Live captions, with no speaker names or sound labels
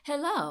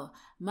Hello,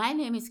 my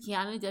name is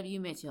Kiana W.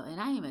 Mitchell,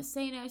 and I am a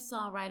singer,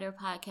 songwriter,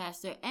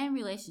 podcaster, and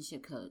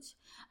relationship coach.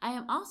 I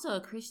am also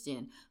a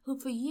Christian who,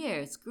 for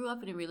years, grew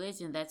up in a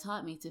religion that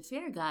taught me to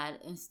fear God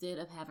instead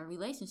of have a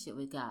relationship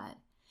with God.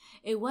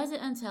 It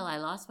wasn't until I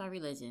lost my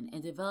religion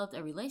and developed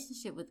a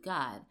relationship with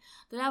God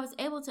that I was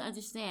able to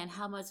understand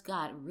how much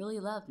God really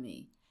loved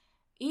me.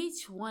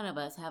 Each one of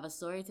us have a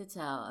story to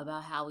tell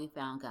about how we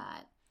found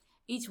God.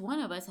 Each one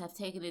of us have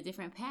taken a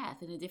different path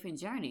and a different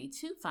journey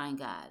to find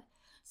God.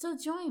 So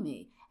join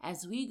me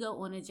as we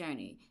go on a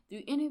journey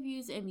through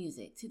interviews and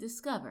music to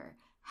discover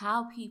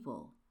how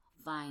people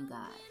find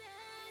God.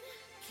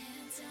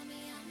 Can't tell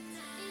me I'm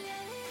not.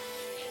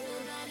 Ain't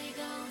nobody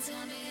gonna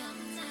tell me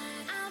I'm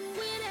not. I'm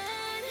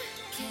winning.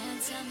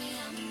 Can't tell me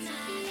I'm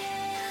not.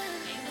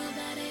 Ain't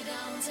nobody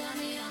gonna tell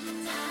me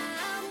I'm not.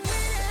 I'm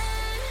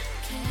winning.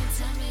 Can't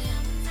tell me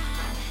I'm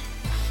not.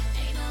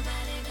 Ain't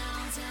nobody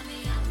gonna tell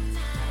me I'm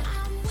not.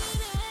 I'm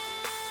winning.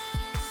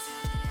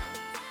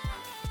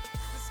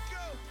 Let's go.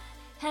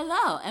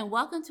 Hello, and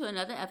welcome to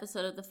another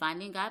episode of the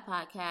Finding God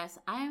podcast.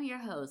 I am your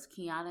host,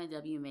 Kiana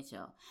W.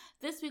 Mitchell.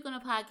 This week on the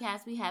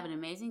podcast, we have an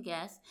amazing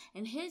guest,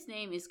 and his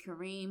name is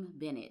Kareem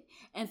Bennett.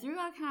 And through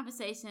our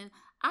conversation,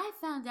 I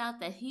found out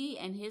that he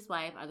and his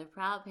wife are the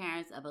proud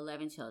parents of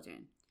 11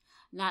 children.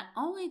 Not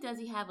only does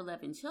he have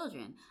 11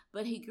 children,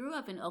 but he grew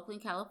up in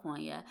Oakland,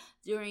 California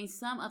during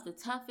some of the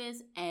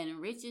toughest and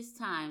richest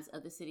times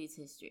of the city's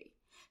history.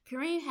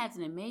 Kareem has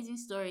an amazing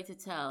story to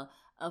tell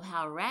of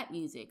how rap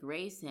music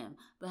raised him,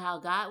 but how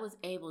God was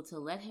able to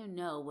let him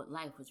know what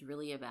life was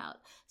really about.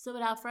 So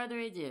without further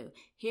ado,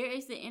 here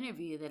is the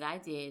interview that I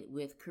did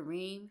with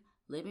Kareem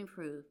Living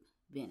Proof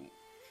Bennett.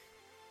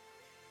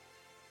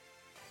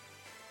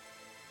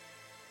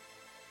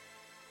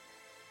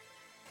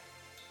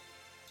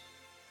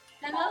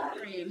 Hello,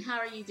 Kareem. How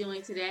are you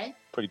doing today?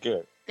 Pretty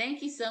good.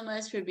 Thank you so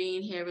much for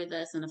being here with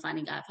us on the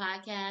Finding God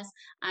podcast.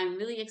 I'm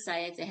really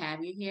excited to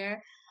have you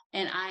here,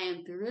 and I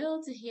am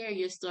thrilled to hear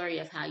your story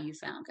of how you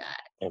found God.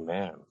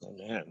 Amen.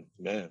 Amen.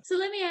 Amen. So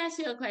let me ask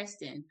you a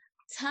question.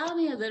 Tell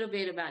me a little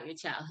bit about your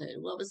childhood.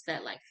 What was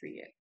that like for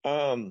you?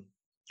 Um,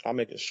 I'll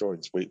make it short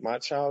and sweet. My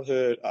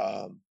childhood,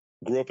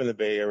 grew up in the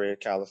Bay Area,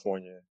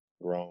 California,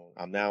 grown.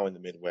 I'm now in the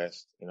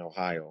Midwest in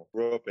Ohio.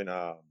 Grew up in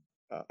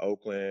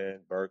Oakland,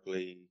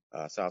 Berkeley,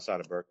 south side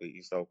of Berkeley,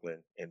 East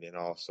Oakland, and then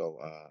also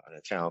in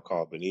a town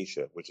called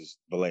Benicia, which is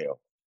Vallejo.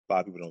 A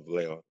lot of people know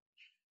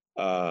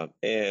Vallejo.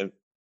 And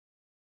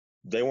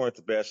they weren't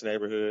the best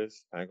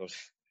neighborhoods. I ain't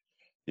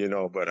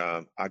gonna but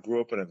I grew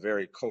up in a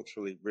very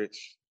culturally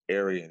rich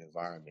area and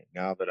environment.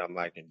 Now that I'm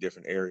like in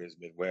different areas,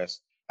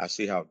 Midwest, I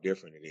see how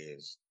different it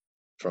is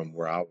from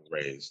where I was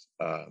raised.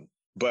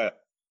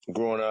 But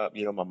growing up,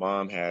 my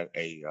mom had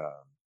a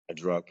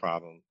drug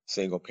problem,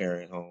 single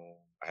parent home.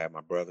 I had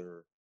my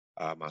brother,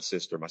 my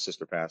sister. My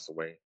sister passed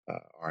away,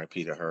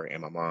 R.I.P. to her,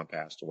 and my mom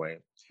passed away.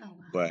 Oh,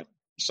 wow. But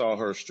saw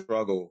her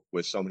struggle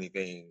with so many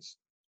things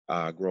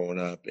growing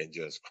up and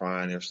just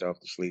crying herself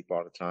to sleep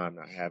all the time,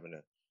 not having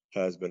a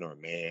husband or a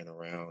man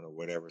around or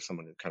whatever,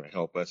 someone to kind of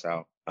help us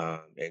out,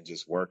 and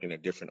just working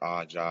at different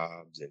odd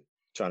jobs and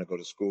trying to go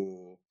to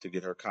school to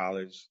get her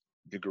college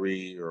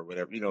degree or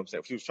whatever. You know what I'm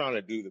saying? She was trying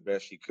to do the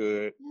best she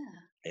could.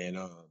 Yeah. And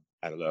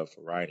had a love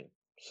for writing.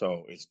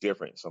 So it's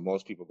different. So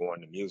most people go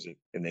into music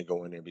and they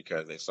go in there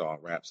because they saw a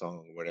rap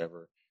song or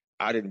whatever.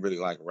 I didn't really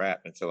like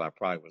rap until I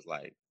probably was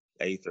like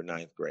 8th or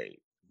 9th grade.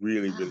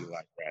 Really, really Wow.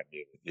 like rap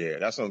music. Yeah,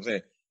 that's what I'm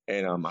saying.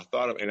 And I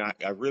thought of, and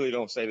I really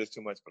don't say this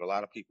too much, but a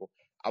lot of people,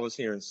 I was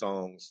hearing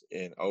songs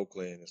in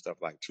Oakland and stuff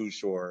like Too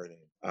Short,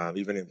 and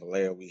even in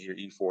Vallejo, we hear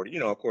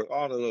E40, of course,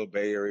 all the little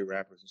Bay Area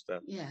rappers and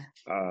stuff. Yeah.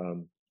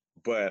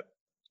 But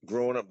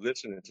growing up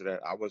listening to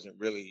that,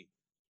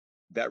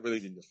 that really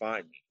didn't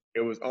define me.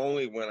 It was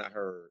only when I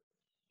heard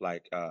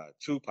like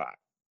Tupac,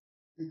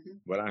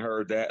 when I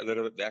heard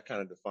that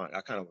kind of defined,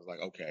 I kind of was like,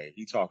 okay,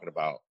 he's talking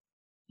about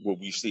what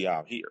we see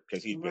out here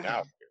because he's been Right.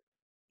 out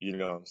here, you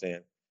know what I'm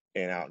saying,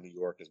 and out in New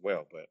York as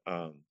well. But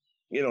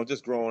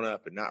just growing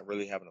up and not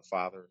really having a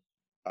father,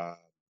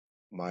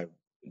 my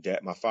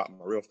dad, my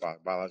real father,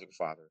 biological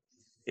father,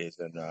 is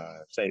in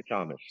St.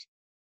 Thomas,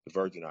 the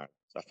Virgin Islands.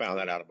 I found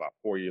that out about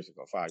 4 years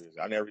ago, 5 years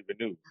ago. I never even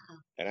knew,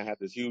 and I have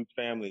this huge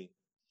family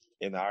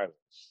in the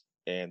islands,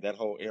 and that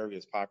whole area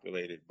is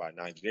populated by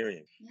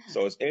Nigerians. Yeah.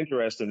 So it's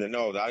interesting to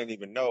know that I didn't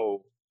even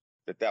know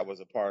that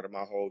was a part of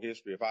my whole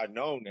history. If I'd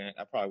known that,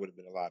 I probably would have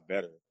been a lot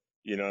better.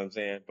 You know what I'm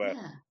saying? But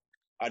Yeah.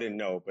 I didn't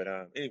know. But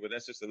anyway,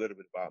 that's just a little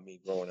bit about me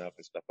growing up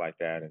and stuff like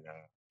that. And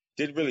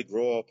didn't really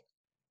grow up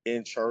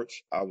in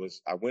church. I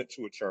went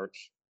to a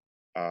church.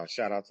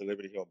 Shout out to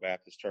Liberty Hill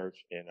Baptist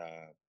Church in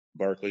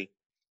Berkeley,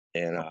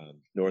 and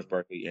North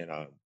Berkeley, and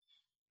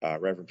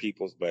Reverend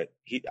Peoples, but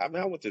I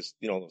went to,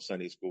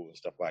 Sunday school and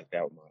stuff like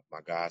that with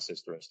my god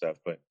sister and stuff,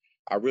 but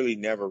I really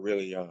never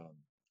really,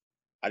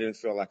 I didn't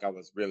feel like I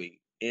was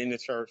really in the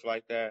church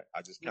like that.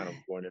 I just kind of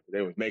was going there.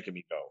 They was making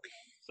me go.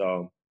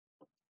 So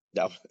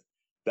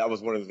that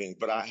was one of the things,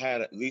 but I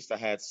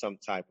had some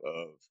type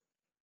of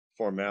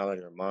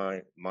formality or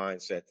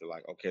mindset to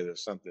like, okay,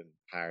 there's something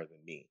higher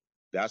than me.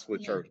 That's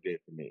what Yeah. church did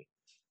for me.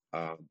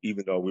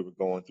 even though we were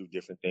going through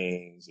different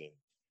things and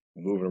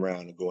moving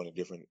around and going to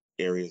different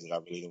areas that I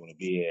really didn't want to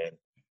be in.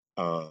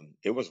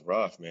 It was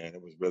rough, man.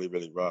 It was really,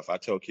 really rough. I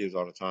tell kids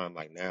all the time,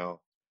 like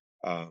now,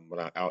 when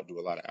I do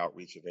a lot of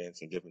outreach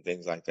events and different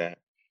things like that,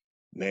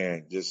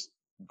 man, just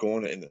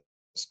going in the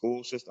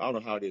school system. I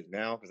don't know how it is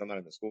now because I'm not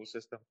in the school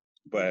system,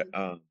 but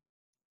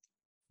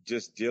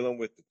just dealing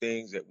with the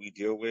things that we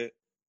deal with,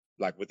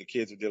 like what the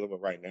kids are dealing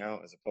with right now,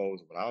 as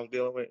opposed to what I was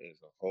dealing with, is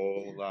a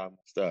whole lot more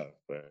stuff.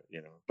 But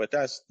but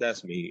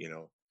that's me.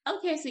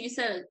 Okay, so you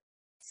said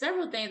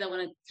several things I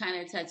want to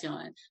kind of touch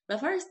on. The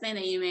first thing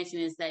that you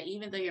mentioned is that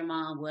even though your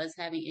mom was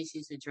having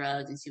issues with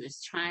drugs and she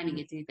was trying to Mhm.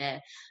 get through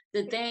that,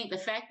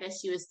 the fact that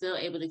she was still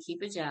able to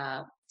keep a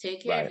job,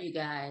 take care of Right, you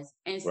guys,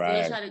 and still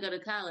right, try to go to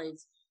college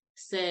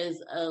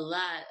says a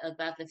lot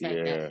about the fact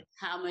that yeah,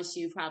 how much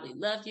she probably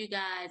loved you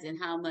guys and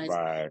how much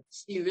right,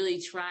 she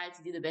really tried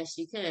to do the best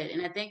she could.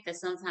 And I think that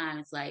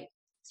sometimes, like,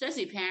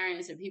 especially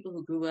parents or people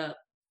who grew up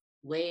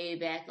way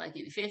back, like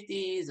in the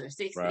 50s or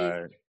 60s,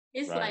 right,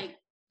 it's right, like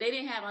they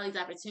didn't have all these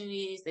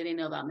opportunities. They didn't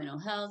know about mental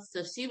health.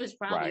 So she was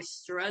probably right.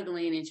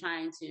 struggling and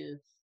trying to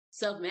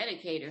self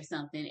medicate or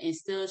something and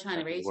still trying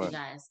to That's what it raise you was.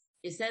 guys.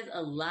 It says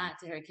a Mhm. lot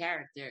to her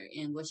character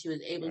and what she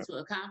was able Yep. to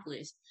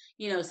accomplish.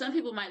 Some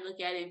people might look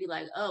at it and be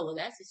like, "Oh, well,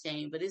 that's a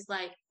shame." But it's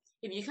like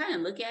if you kind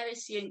of look at it,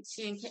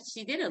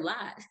 she did a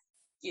lot.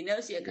 She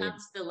Yeah.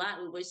 accomplished a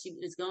lot with what she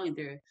was going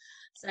through.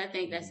 So I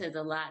think that Mhm. says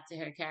a lot to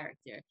her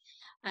character.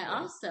 I Yeah.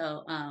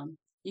 also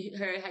you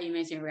heard how you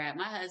mentioned rap.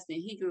 My husband,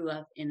 he grew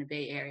up in the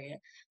Bay Area.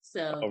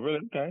 So Oh,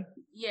 really? Okay.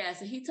 yeah,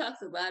 so he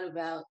talks a lot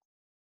about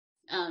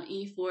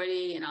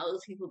E40 and all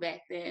those people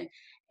back then.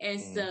 And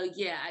Mhm. so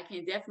yeah, I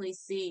can definitely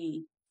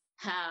see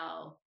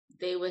how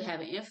they would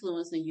have an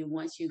influence on you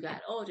once you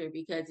got older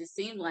because it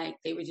seemed like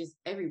they were just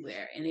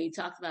everywhere and they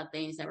talked about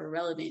things that were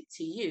relevant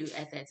to you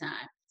at that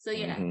time. So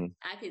yeah, Mhm.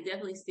 I could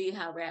definitely see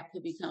how rap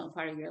could become a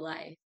part of your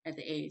life at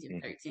the age of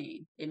Mhm.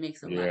 13. It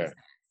makes a lot of Yeah. sense.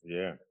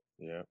 Yeah.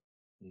 Yeah.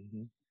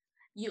 Mhm.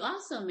 You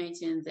also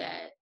mentioned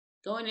that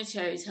going to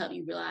church helped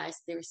you realize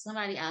there was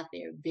somebody out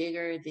there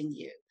bigger than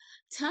you.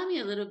 Tell me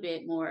a little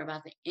bit more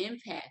about the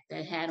impact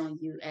that had on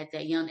you at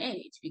that young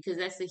age, because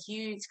that's a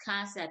huge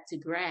concept to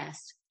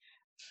grasp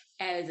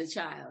as a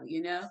child.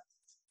 Yeah.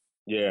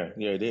 Yeah.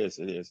 It is.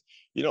 It is.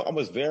 I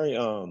was very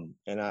and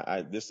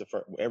I this the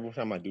first, every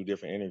time I do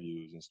different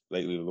interviews, and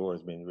lately the Lord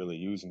has been really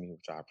using me,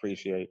 which I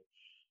appreciate.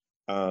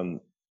 Um,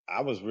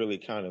 I was really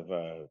kind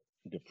of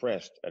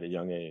depressed at a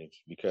young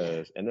age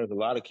Yeah. and there's a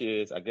lot of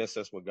kids. I guess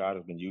that's what God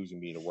has been using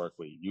me to work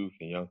with youth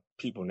and young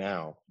people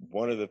now.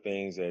 One of the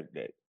things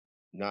that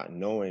not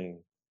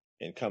knowing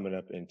and coming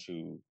up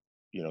into,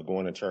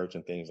 going to church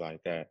and things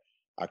like that,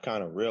 I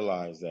kind of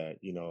realized that,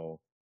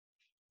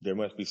 there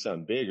must be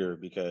something bigger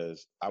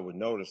because I would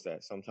notice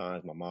that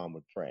sometimes my mom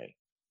would pray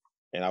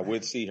and I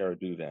would Right. see her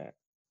do that.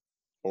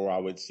 Or I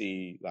would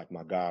see like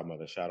my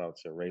godmother, shout out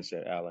to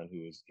Rachel Allen,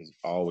 who has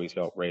always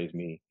helped raise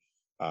me.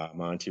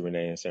 My auntie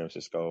Renee in San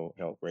Francisco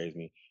helped raise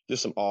me.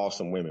 Just some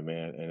awesome women,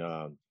 man.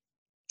 And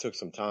took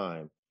some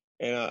time.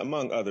 And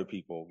among other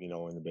people, in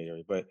the Bay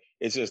Area. But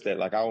it's just that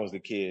like I was the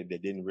kid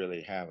that didn't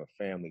really have a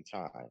family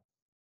tie.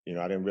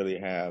 I didn't really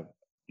have,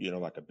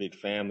 like a big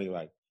family.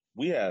 Like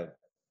we have,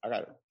 I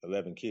got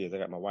 11 kids. I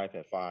got my wife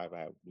had 5.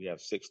 We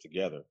have 6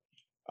 together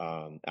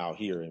out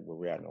here where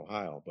we're at in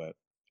Ohio. But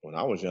when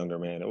I was younger,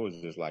 man, it was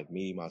just like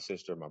me, my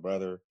sister, my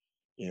brother.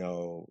 I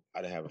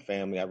didn't have a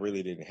family. I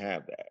really didn't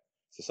have that.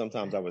 So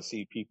sometimes I would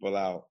see people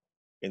out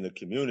in the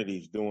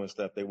communities doing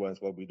stuff they wasn't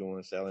supposed to be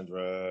doing, selling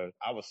drugs.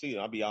 I would see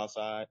them. I'd be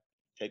outside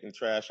taking the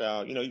trash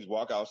out. You just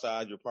walk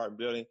outside your apartment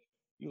building.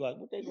 You like,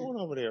 what they Yeah. doing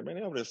over there, man?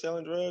 They over there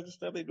selling drugs and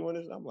stuff. They doing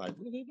this. I'm like,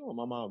 what are they doing?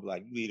 My mom be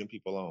like, you leave them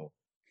people alone.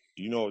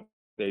 You know what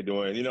they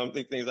doing. I'm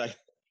thinking things like,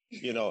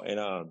 and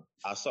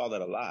I saw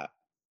that a lot.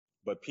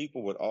 But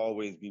people would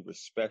always be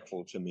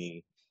respectful to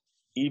me,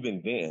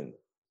 even then.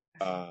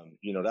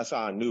 That's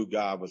how I knew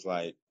God was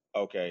like,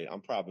 okay,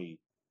 I'm probably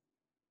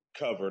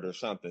covered or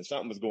something.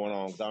 Something was going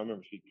on because I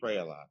remember she'd pray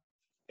a lot.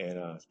 And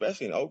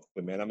especially in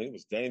Oakland, man, I mean, it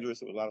was dangerous.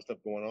 There was a lot of stuff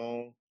going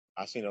on.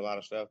 I seen a lot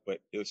of stuff, but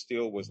it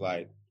still was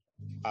like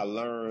I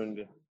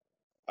learned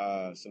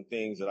some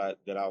things that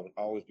I would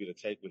always be to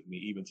take with me,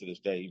 even to this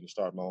day, even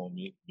start my own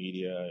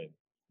media and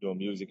doing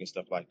music and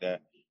stuff like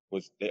that.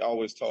 Was they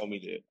always told me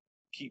to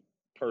keep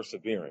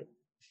persevering.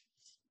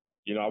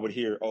 I would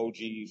hear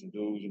OGs and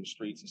dudes in the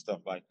streets and stuff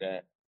like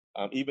that.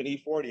 Even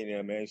E40 in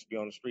there, man, used to be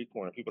on the street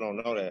corner. People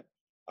don't know that.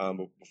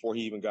 But before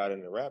he even got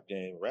in the rap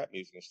game, rap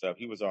music and stuff,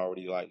 he was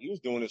already like, he was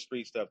doing the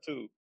street stuff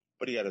too,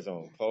 but he had his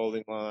own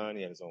clothing line.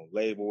 He had his own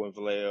label in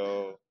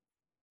Vallejo.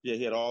 Yeah,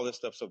 he had all this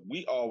stuff. So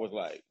we all was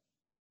like,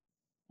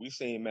 we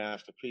seen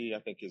Master P. I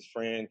think his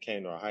friend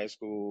came to our high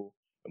school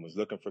and was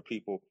looking for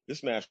people.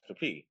 This Master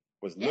P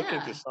was looking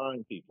to Yeah.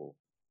 sign people.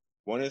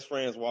 One of his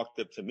friends walked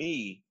up to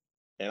me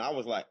and I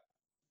was like,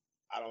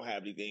 I don't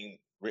have anything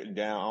written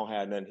down. I don't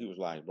have nothing. He was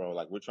like, bro,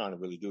 like we're trying to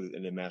really do this.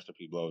 And then Master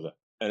P blows up.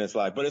 And it's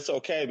like, but it's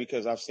okay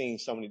because I've seen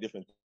so many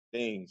different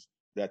things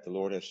that the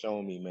Lord has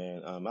shown me,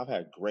 man. I've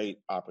had great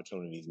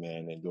opportunities,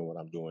 man, in doing what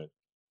I'm doing.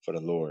 for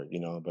the Lord,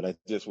 but I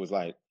just was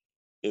like,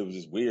 it was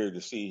just weird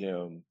to see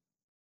him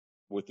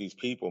with these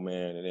people,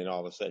 man. And then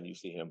all of a sudden you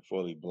see him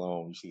fully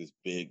blown. You see this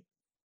big,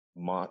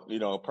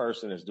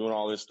 person that's doing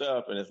all this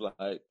stuff. And it's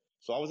like,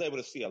 so I was able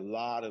to see a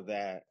lot of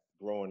that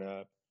growing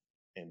up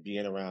and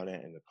being around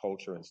that and the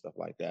culture and stuff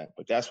like that.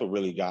 But that's what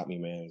really got me,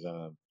 man,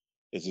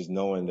 is just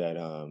knowing that,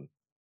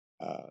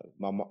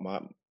 my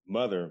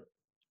mother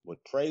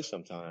would pray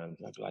sometimes.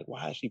 I'd be like,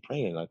 why is she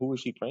praying? Like, who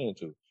is she praying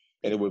to?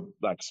 And it would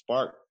like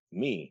spark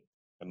me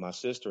and my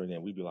sister. And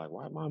then we'd be like,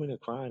 why mom in there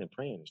crying and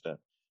praying and stuff?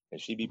 And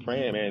she'd be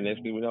praying, man.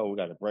 Next thing we know, we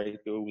got a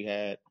breakthrough. We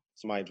had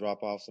somebody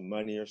drop off some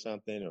money or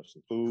something or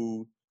some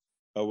food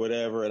or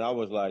whatever. And I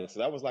was like, so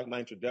that was like my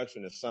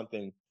introduction to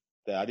something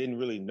that I didn't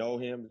really know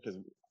him, because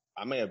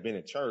I may have been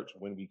at church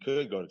when we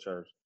could go to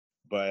church,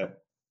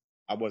 but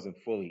I wasn't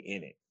fully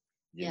in it.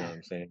 You know what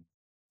I'm saying?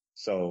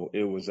 So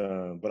it was,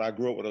 but I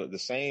grew up with the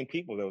same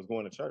people that was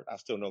going to church. I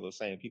still know those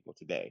same people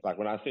today. Like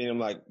when I seen him,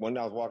 like one day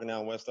I was walking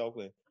down West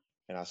Oakland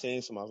and I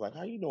seen him, I was like,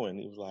 how you doing? And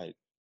he was like,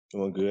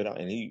 doing good.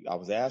 And I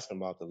was asking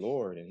about the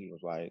Lord, and he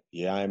was like,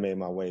 yeah, I made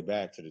my way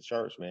back to the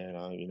church, man.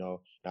 And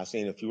I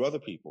seen a few other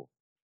people,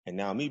 and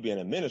now me being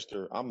a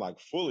minister, I'm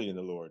like fully in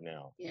the Lord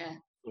now. Yeah.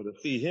 So to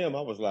see him,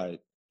 I was like,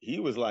 he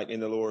was like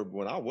in the Lord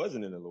when I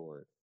wasn't in the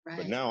Lord,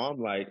 but now I'm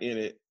like in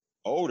it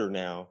older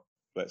now.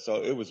 But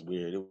so it was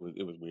weird.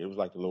 It was weird. It was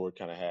like the Lord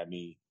kind of had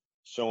me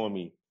showing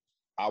me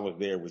I was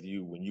there with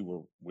you when you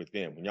were with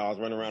them. When y'all was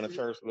running around the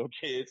church, little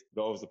kids,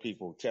 those are the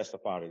people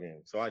testify to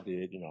them. So I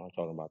did, I'm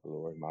talking about the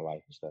Lord in my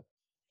life and stuff.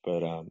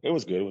 But it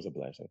was good. It was a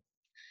blessing.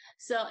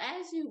 So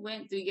as you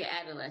went through your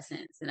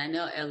adolescence, and I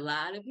know a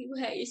lot of people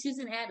had issues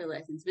in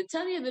adolescence, but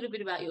tell me a little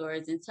bit about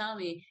yours and tell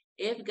me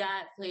if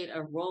God played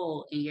a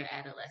role in your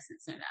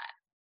adolescence or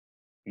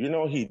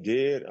not. He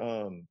did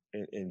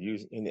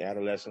in the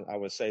adolescence. I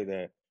would say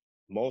that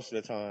most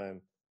of the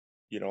time,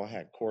 I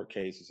had court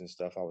cases and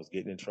stuff. I was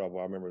getting in trouble.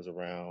 I remember it was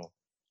around,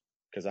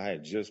 because I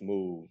had just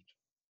moved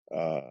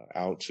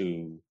out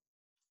to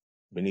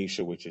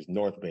Benicia, which is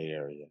North Bay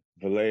area.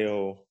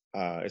 Vallejo,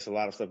 it's a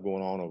lot of stuff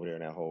going on over there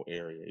in that whole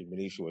area.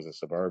 Benicia was a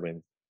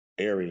suburban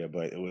area,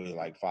 but it was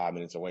like 5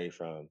 minutes away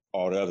from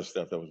all the other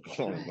stuff that was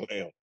going on in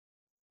Vallejo.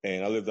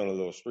 And I lived on a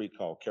little street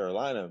called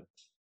Carolina.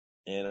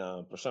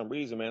 And for some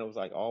reason, man, it was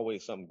like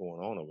always something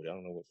going on over there. I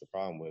don't know what the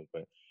problem was,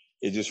 but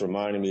it just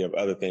reminded me of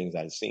other things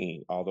I'd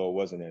seen, although it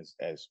wasn't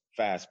as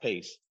fast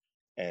paced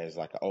as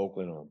like a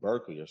Oakland or a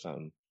Berkeley or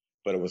something.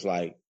 But it was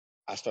like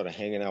I started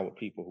hanging out with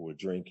people who were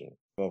drinking,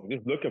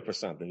 just looking for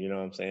something. You know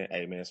what I'm saying?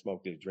 Hey, man,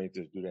 smoke this, drink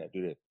this, do that,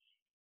 do this.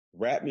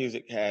 Rap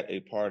music had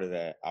a part of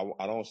that.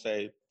 I don't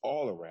say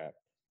all of rap,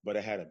 but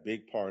it had a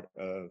big part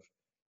of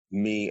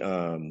me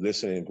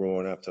listening and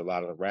growing up to a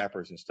lot of the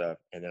rappers and stuff.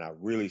 And then I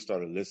really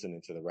started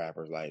listening to the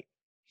rappers like,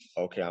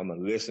 okay, I'm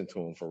going to listen to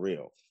them for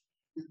real.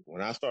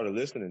 When I started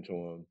listening to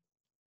them,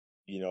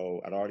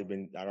 I already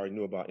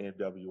knew about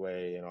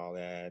NWA and all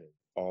that, and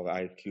all the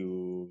Ice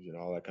Cubes and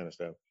all that kind of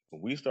stuff.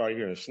 When we started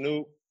hearing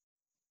Snoop,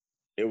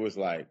 it was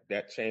like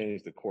that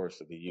changed the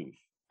course of the youth.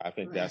 I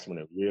think that's when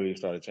it really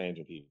started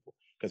changing people,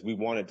 because we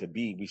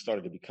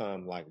started to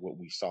become like what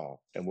we saw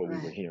and what we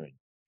were hearing.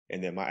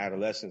 And then my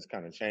adolescence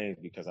kind of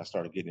changed because I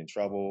started getting in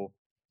trouble,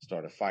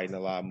 started fighting a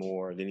lot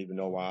more. Didn't even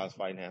know why I was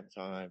fighting half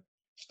the time,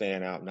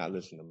 staying out, not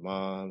listening to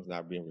moms,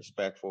 not being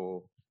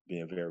respectful,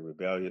 being very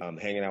rebellious.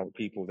 Hanging out with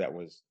people that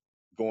was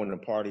going to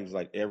parties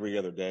like every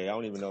other day. I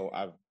don't even know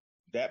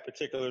that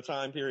particular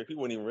time period,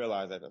 people wouldn't even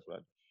realize that. That's right.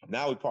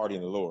 Now we party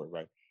in the Lord,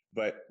 right?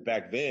 But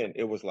back then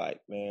it was like,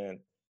 man,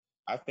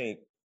 I think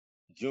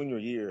junior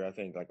year,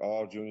 like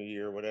all junior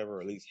year, or whatever,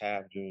 or at least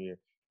half junior year,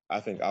 I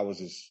think I was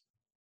just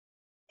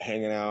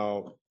hanging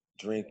out,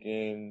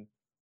 drinking,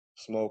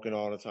 smoking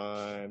all the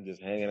time,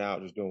 just hanging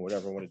out, just doing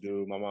whatever I want to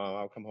do.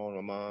 I would come home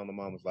to my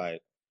mom was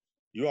like,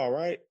 you all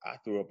right? I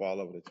threw up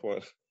all over the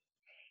toilet.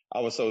 I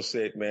was so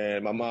sick,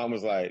 man. My mom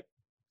was like,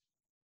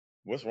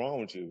 what's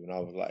wrong with you? And I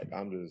was like,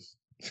 I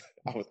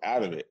was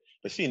out of it.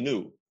 But she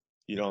knew,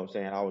 you know what I'm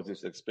saying? I was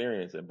just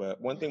experiencing.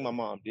 But one thing my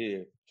mom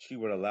did, she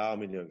would allow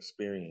me to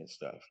experience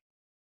stuff.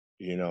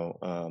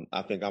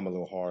 I think I'm a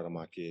little hard on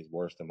my kids,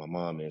 worse than my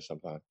mom is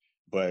sometimes.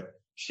 But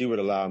she would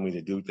allow me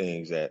to do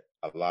things that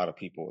a lot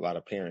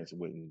of parents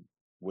wouldn't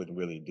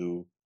really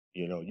do.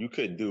 You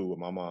couldn't do what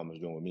my mom was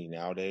doing with me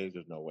nowadays.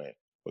 There's no way,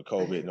 with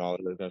COVID and all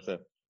of that kind of stuff.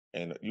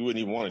 And you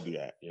wouldn't even want to do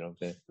that. You know what I'm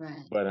saying?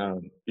 Right. But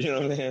you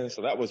know what I'm saying?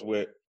 So that was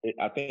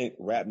I think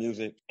rap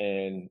music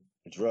and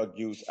drug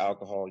use,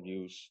 alcohol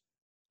use,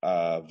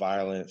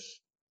 violence,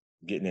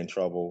 getting in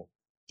trouble,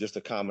 just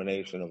a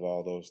combination of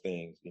all those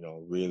things,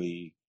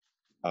 really,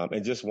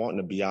 and just wanting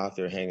to be out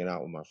there hanging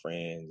out with my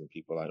friends and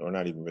people or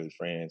not even really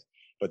friends,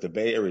 but the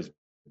Bay Area is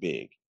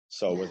big.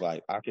 So it was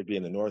like, I could be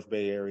in the North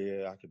Bay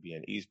area, I could be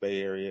in the East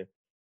Bay area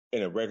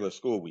in a regular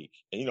school week.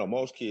 And,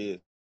 most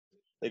kids,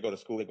 they go to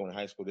school, they go to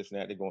high school, this and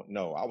that.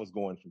 No, I was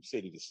going from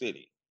city to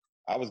city.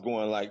 I was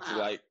going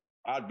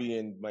I'd be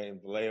in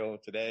Vallejo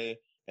today,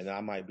 and I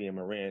might be in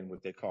Marin,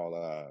 what they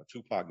call,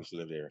 Tupac used to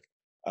live there,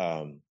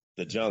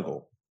 the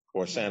Jungle,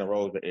 or Santa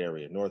Rosa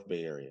area, North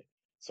Bay area.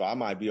 So I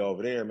might be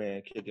over there,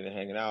 man, kicking and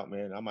hanging out,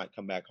 man. I might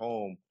come back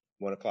home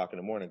 1 o'clock in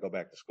the morning, go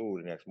back to school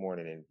the next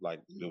morning, and like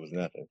it was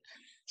nothing.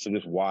 So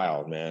just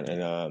wild, man.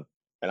 And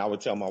I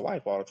would tell my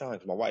wife all the time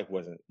because my wife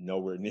wasn't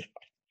nowhere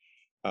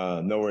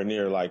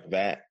near like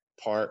that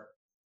part,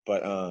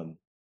 but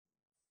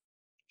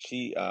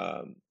she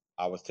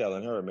I was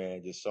telling her,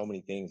 man, just so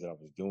many things that I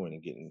was doing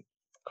and getting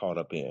caught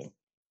up in,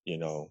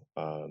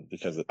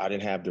 because I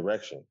didn't have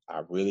direction.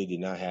 I really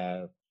did not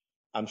have.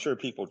 I'm sure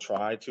people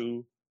try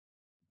to,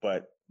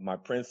 but my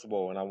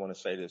principle, and I want to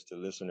say this to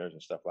listeners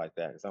and stuff like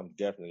that, because I'm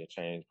definitely a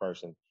changed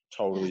person.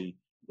 Totally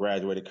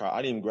graduated college.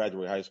 I didn't even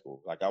graduate high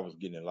school. Like I was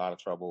getting in a lot of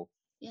trouble,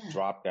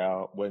 dropped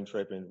out, wasn't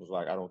tripping, was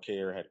like, I don't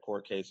care, had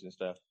court cases and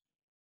stuff.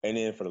 And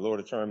then for the Lord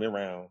to turn me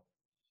around,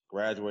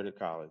 graduated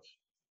college,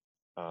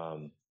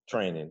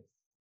 training,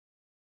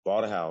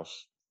 bought a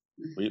house,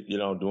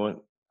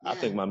 I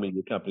think my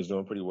media company's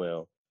doing pretty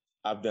well.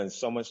 I've done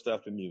so much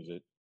stuff in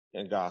music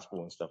and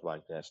gospel and stuff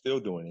like that, still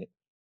doing it.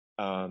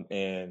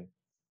 And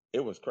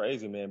it was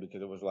crazy, man,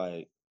 because it was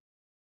like,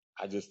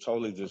 I just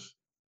totally just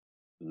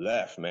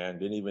left, man.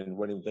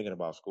 Wasn't even thinking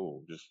about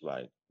school. Just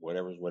like,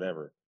 whatever's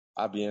whatever.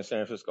 I'd be in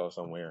San Francisco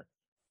somewhere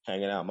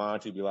hanging out. My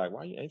auntie be like,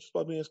 ain't you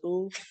supposed to be in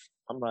school?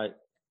 I'm like,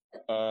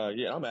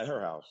 yeah, I'm at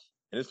her house.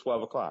 And it's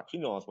 12 o'clock. She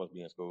knows I'm supposed to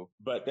be in school.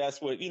 But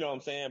that's what, you know what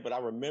I'm saying? But I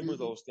remember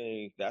those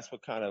things. That's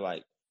what kind of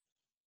like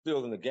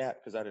filled in the gap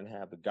because I didn't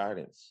have the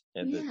guidance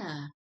and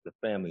the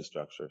family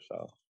structure.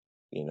 So,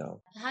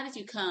 How did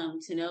you come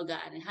to know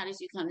God and how did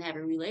you come to have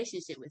a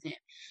relationship with him?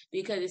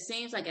 Because it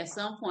seems like at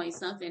some point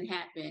something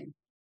happened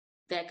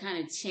that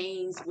kind of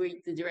changed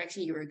the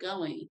direction you were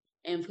going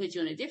and put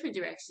you in a different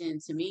direction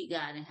to meet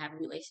God and have a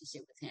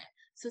relationship with him.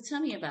 So tell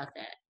me about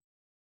that.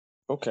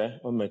 Okay,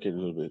 I'll make it a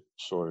little bit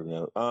shorter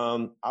now.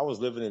 I was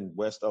living in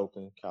West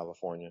Oakland,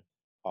 California,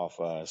 off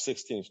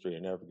 16th Street. I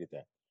never forget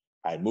that.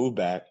 I moved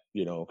back,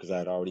 because I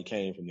had already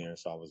came from there,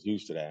 so I was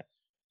used to that.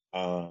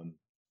 And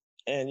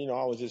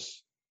I was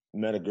just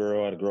met a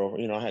girl, had a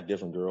girlfriend. I had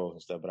different girls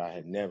and stuff, but I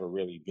had never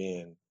really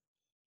been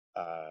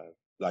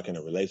like in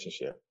a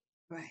relationship.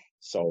 Right.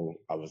 So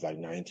I was like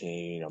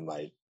 19. I'm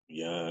like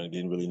young,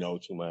 didn't really know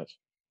too much.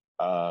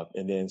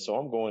 And then so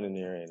I'm going in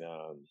there and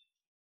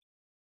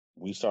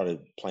we started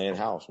playing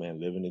house,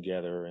 man, living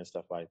together and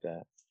stuff like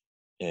that.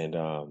 And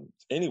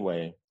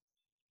anyway,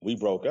 we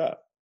broke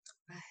up.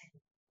 Right.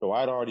 So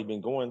I'd already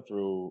been going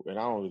through,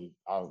 and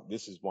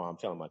this is why I'm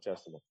telling my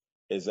testimony,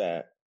 is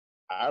that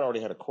I'd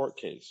already had a court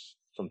case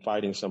from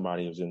fighting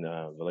somebody who was in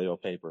Vallejo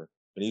paper,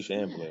 Benicia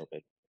and Vallejo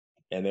paper.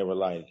 And they were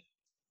like,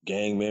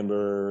 gang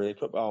member. They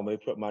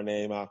put my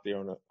name out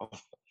there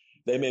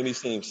they made me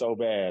seem so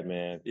bad,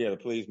 man. Yeah, the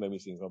police made me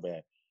seem so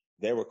bad.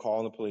 They were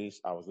calling the police.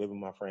 I was living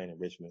with my friend in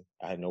Richmond.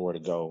 I had nowhere to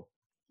go.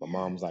 My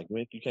mom was like,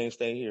 Rick, you can't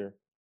stay here.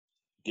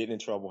 Getting in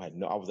trouble.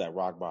 I was at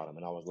rock bottom.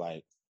 And I was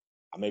like,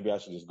 maybe I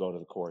should just go to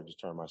the court and just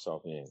turn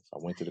myself in. So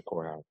I went to the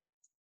courthouse.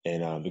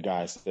 And the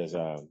guy says,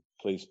 the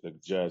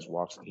judge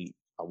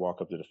I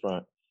walk up to the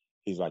front.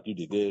 He's like, you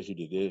did this, you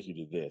did this, you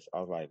did this. I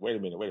was like, wait a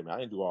minute. I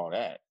didn't do all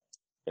that.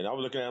 And I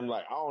was looking at him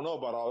like, I don't know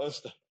about all this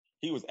stuff.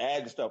 He was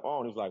adding stuff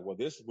on. He was like, well,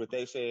 this is what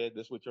they said.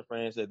 This is what your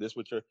friends said.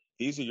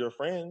 These are your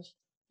friends,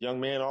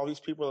 young man. All these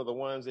people are the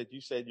ones that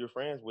you said you're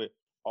friends with.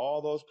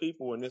 All those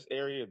people in this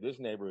area, this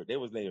neighborhood, they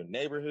was naming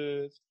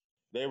neighborhoods.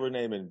 They were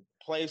naming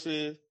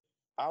places.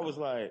 I was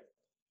like,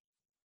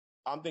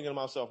 I'm thinking to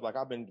myself, like,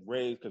 I've been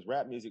raised because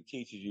rap music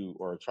teaches you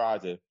or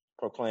tries to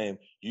proclaim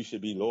you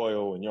should be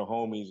loyal and your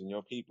homies and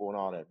your people and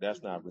all that.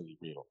 That's not really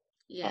real.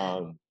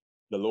 Yeah.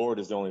 The Lord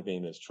is the only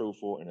thing that's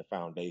truthful and a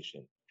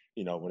foundation.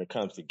 When it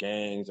comes to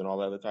gangs and all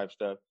that other type of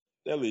stuff,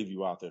 they'll leave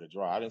you out there to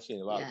dry. I didn't see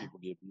a lot of people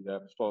get beat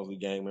up, supposedly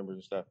gang members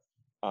and stuff.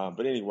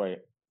 But anyway,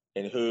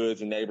 in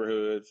hoods and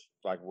neighborhoods,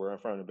 like we're in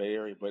front of the Bay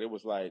Area. But it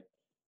was like,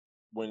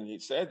 when he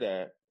said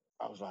that,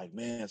 I was like,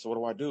 man, so what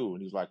do I do?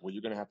 And he's like, well,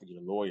 you're going to have to get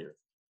a lawyer,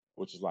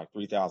 which is like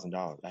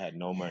 $3,000. I had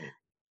no money.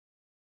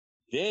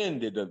 Then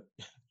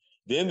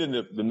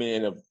the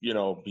men of,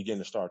 begin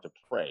to start to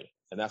pray.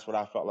 And that's what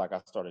I felt like I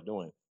started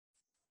doing.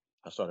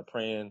 I started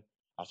praying.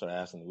 I started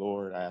asking the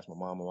Lord. I asked my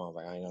mom. My mom was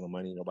like, I ain't got no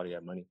money. Nobody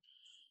got money.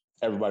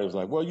 Everybody was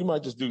like, well, you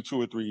might just do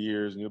 2 or 3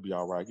 years and you'll be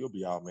all right. You'll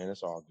be out, man.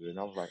 It's all good. And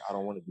I was like, I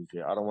don't want to do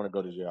jail. I don't want to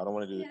go to jail. I don't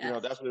want to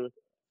do, that's what it was.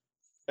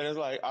 And it's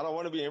like, I don't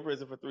want to be in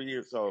prison for 3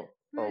 years. So,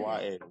 or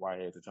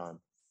YA at the time.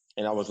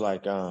 And I was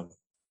like, well,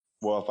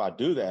 if I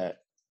do that,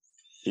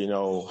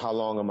 how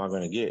long am I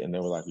going to get? And they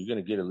were like, you're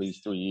going to get at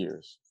least 3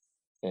 years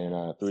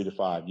and 3 to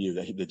 5 years.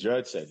 The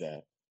judge said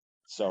that.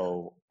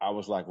 So I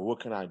was like, well, what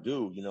can I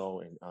do?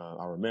 And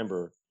I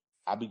remember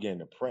I began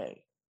to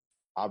pray.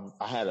 I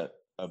had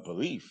a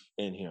belief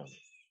in him.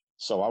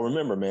 So I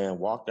remember, man,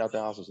 walked out the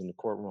house, was in the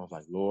courtroom. I was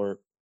like, Lord,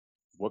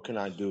 what can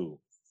I do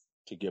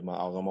to I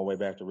was on my way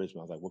back to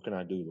Richmond. I was like, what can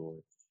I do,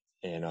 Lord?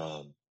 And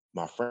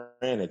my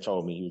friend had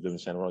told me, he was living in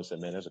Santa Rosa, said,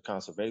 man, there's a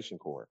conservation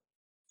corps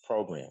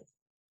program.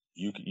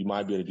 You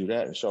might be able to do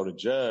that and show the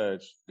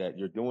judge that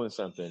you're doing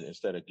something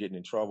instead of getting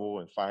in trouble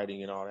and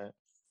fighting and all that.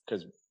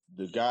 Because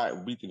the guy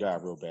beat the guy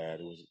real bad.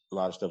 It was a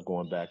lot of stuff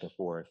going back and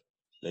forth.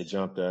 They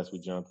jumped us, we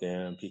jumped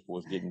them. People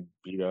was getting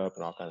beat up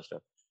and all kinds of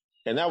stuff.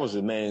 And that was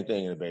the main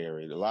thing in the Bay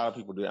Area. A lot of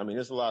people do. I mean,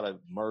 there's a lot of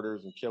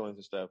murders and killings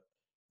and stuff,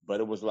 but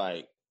it was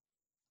like,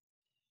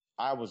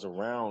 I was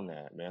around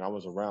that, man. I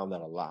was around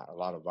that a lot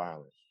of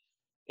violence.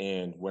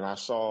 And when I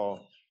saw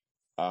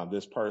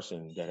this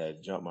person that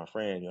had jumped my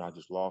friend, I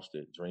just lost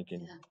it,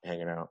 drinking,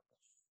 hanging out.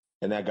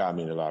 And that got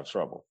me in a lot of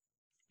trouble.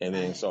 And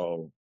then,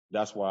 so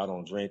that's why I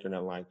don't drink or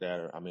nothing like that.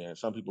 Or, I mean,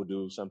 some people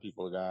do, some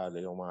people, God,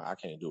 they don't mind. I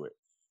can't do it.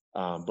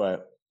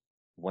 But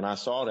when I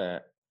saw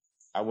that,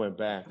 I went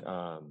back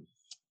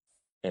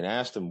and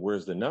asked him,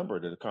 where's the number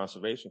to the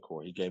Conservation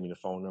Corps? He gave me the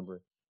phone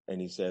number and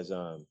he says,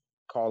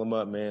 call them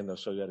up, man. They'll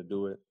show you how to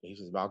do it. And he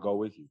says, I'll go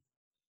with you.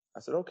 I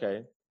said,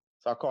 okay.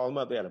 So I called him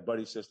up. They had a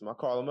buddy system. I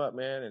call him up,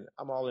 man, and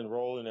I'm all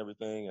enrolled and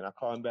everything. And I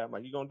call him back. I'm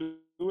like, you gonna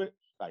do it?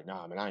 Like,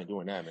 nah, man, I ain't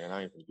doing that, man.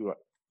 I ain't gonna do it.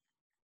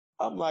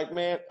 I'm like,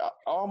 man,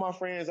 all my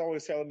friends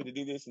always telling me to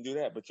do this and do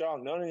that, but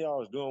none of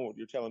y'all is doing what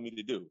you're telling me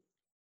to do,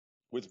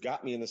 which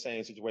got me in the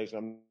same situation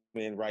I'm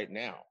in right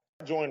now.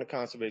 I joined the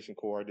Conservation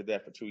Corps. I did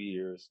that for 2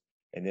 years.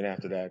 And then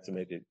after that, to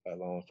make it a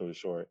long story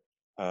short,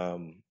 I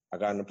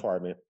got an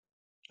apartment.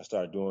 I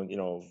started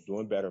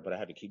doing better, but I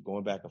had to keep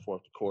going back and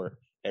forth to court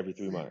every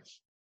 3 months.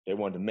 They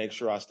wanted to make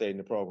sure I stayed in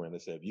the program. They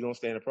said, if you don't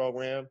stay in the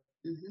program,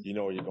 you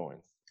know where you're going.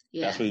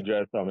 Yeah. That's what he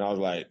just told me. I was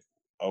like,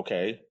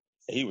 okay.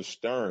 He was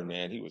stern,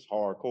 man. He was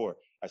hardcore.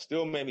 I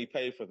still made me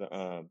pay for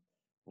the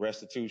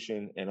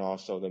restitution, and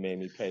also they made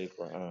me pay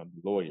for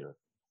lawyer,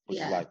 which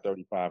is like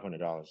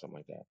 $3,500, something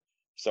like that.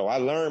 So I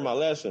learned my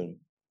lesson,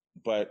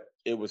 but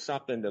it was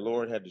something the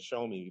Lord had to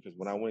show me, because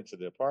when I went to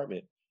the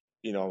apartment,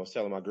 I was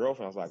telling my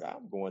girlfriend, I was like,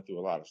 I'm going through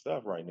a lot of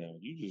stuff right now.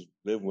 You just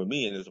live with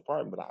me in this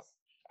apartment, but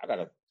I got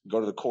to go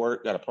to the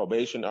court, got a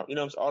probation,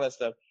 all that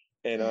stuff.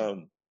 And,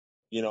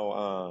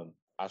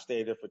 I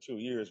stayed there for 2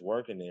 years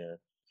working there,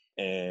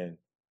 and,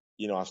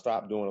 I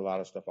stopped doing a lot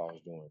of stuff I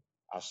was doing.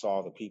 I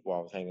saw the people I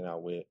was hanging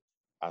out with.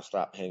 I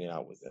stopped hanging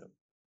out with them,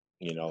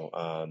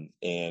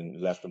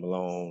 and left them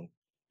alone.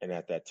 And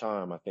at that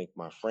time, I think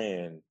my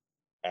friend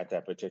at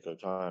that particular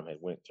time had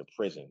went to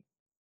prison,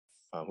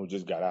 who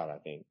just got out, I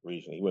think,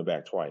 recently. He went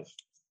back twice.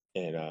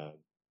 And,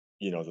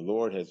 the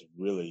Lord has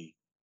really,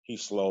 he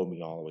slowed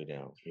me all the way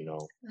down.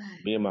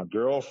 Me and my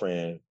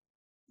girlfriend,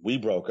 we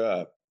broke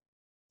up,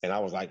 and I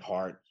was like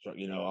I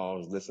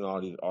was listening to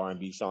all these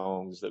R&B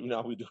songs,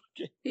 how we do.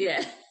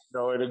 Yeah.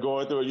 And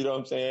going through it, you know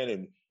what I'm saying?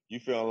 And you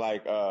feel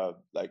like the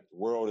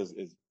world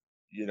is,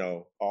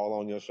 all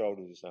on your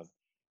shoulders or something.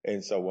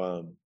 And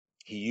so,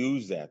 he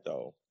used that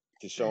though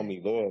to show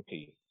me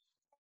loyalty.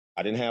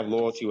 I didn't have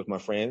loyalty with my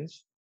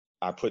friends.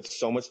 I put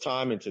so much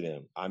time into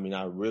them. I mean,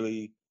 I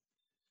really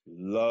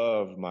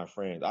loved my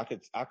friends.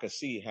 I could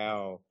see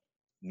how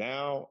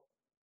now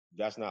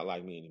that's not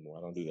like me anymore.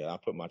 I don't do that. I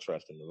put my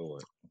trust in the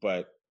Lord.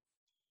 But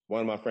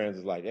one of my friends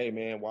is like, hey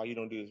man, why you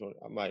don't do this?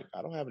 I'm like,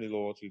 I don't have any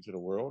loyalty to the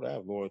world. I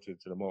have loyalty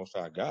to the Most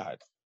High God.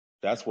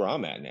 That's where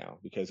I'm at now,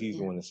 because he's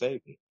the one to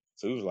save me.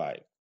 So he was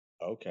like,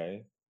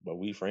 okay, but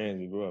we friends,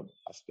 we grew up.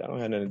 I don't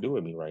have nothing to do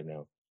with me right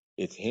now.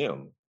 It's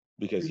him,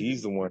 because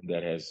he's the one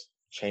that has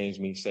changed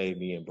me, saved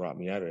me, and brought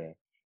me out of that.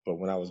 But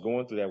when I was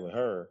going through that with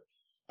her,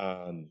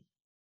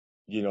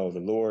 the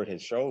Lord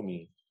had showed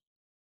me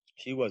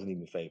she wasn't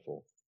even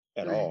faithful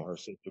at all. Her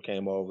sister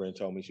came over and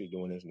told me she was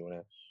doing this and doing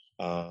that.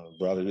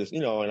 Brother, this,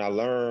 and I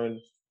learned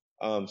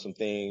some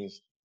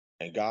things,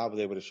 and God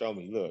was able to show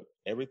me, look,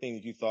 everything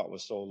that you thought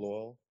was so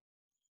loyal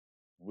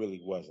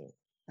really wasn't.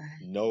 Right.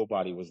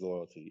 Nobody was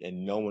loyal to you,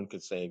 and no one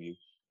could save you,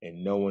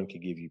 and no one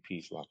could give you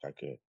peace like I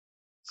could.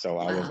 So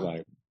I was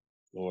like,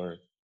 Lord,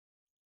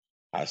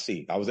 I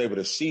see. I was able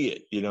to see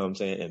it, you know what I'm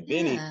saying? And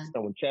then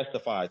someone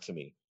testified to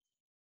me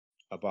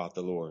about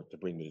the Lord to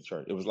bring me to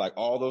church. It was like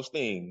all those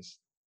things.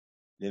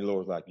 Then the Lord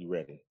was like, you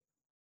ready?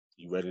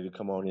 You ready to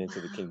come on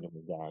into the kingdom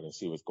of God and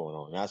see what's going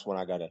on? And that's when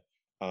I got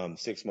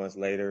 6 months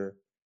later,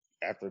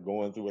 after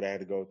going through what I had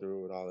to go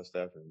through and all this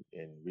stuff,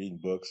 and reading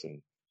books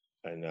and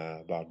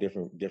about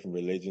different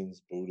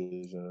religions,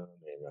 Buddhism,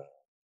 and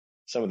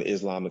some of the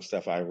Islamic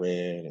stuff I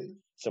read, and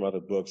some other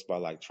books by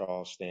like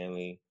Charles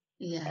Stanley,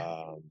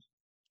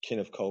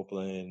 Kenneth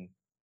Copeland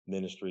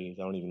ministries.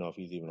 I don't even know if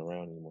he's even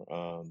around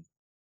anymore.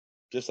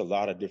 Just a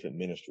lot of different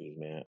ministries,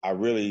 man. I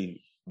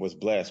really was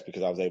blessed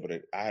because I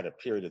had a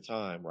period of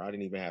time where I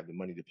didn't even have the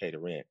money to pay the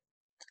rent.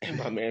 And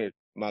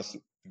my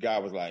guy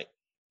was like,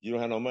 you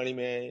don't have no money,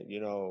 man.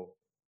 You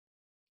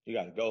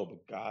got to go.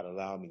 But God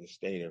allowed me to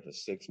stay there for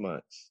 6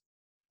 months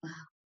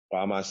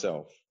by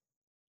myself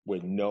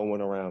with no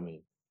one around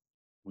me,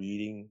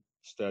 reading,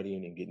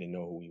 studying, and getting to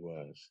know who he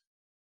was.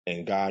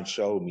 And God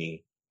showed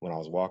me when I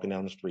was walking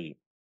down the street,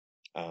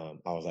 I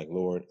was like,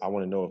 Lord, I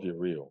want to know if you're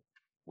real.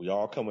 We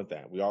all come with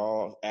that. We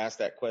all ask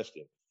that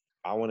question.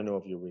 I want to know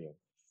if you're real.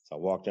 So I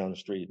walked down the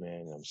street,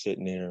 man, and I'm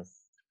sitting there,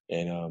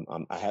 and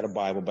I had a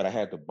Bible, but I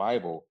had the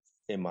Bible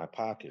in my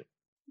pocket.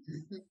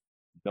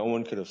 No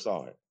one could have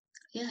saw it.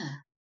 Yeah.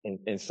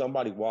 And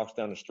somebody walks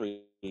down the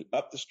street,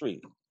 up the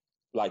street,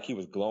 like he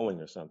was glowing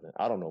or something.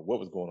 I don't know what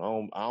was going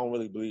on. I don't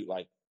really believe,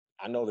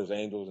 I know there's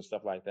angels and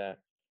stuff like that.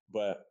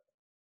 But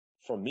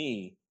for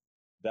me,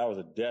 that was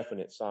a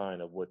definite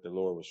sign of what the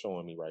Lord was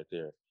showing me right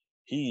there.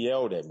 He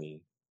yelled at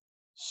me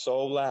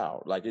so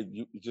loud, like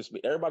just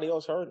everybody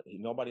else heard it.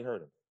 Nobody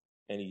heard him.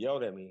 And he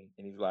yelled at me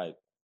and he's like,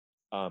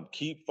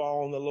 keep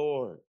following the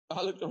Lord.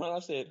 I looked around, I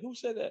said, who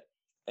said that?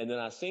 And then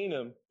I seen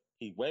him,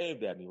 he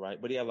waved at me, right?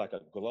 But he had like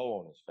a glow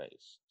on his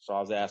face. So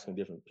I was asking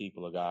different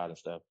people of God and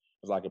stuff.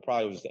 It was like, it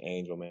probably was just the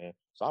angel, man.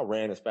 So I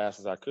ran as fast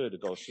as I could to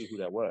go see who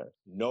that was.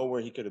 Know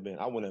where he could have been.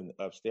 I went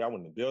upstairs, I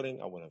went in the building,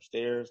 I went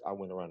upstairs, I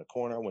went around the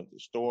corner, I went to the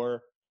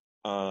store.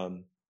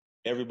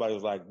 Everybody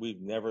was like, we've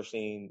never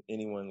seen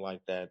anyone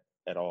like that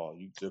at all.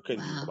 There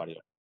couldn't be nobody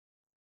else.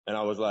 And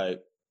I was like,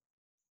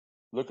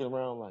 looking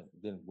around like,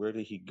 then where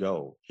did he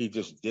go? He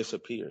just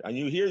disappeared. And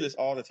you hear this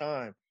all the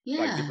time,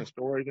 like different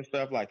stories and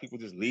stuff, like people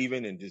just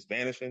leaving and just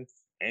vanishing,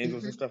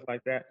 angels and stuff like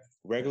that.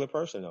 Regular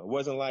person though.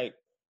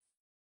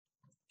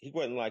 He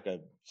wasn't like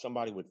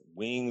somebody with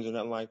wings or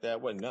nothing like that.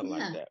 It wasn't nothing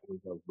like that. It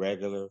was a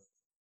regular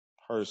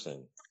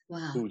person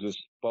who just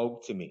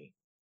spoke to me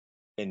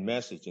in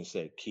message and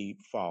said,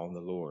 keep following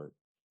the Lord.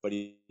 But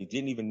he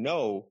didn't even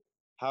know.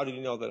 How did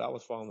he know that I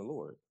was following the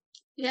Lord?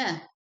 Yeah.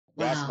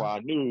 That's why I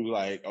knew,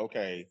 like,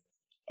 okay,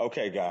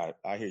 God,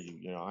 I hear you.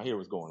 You know, I hear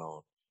what's going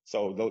on.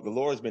 So the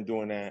Lord's been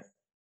doing that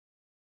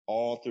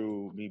all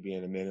through me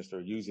being a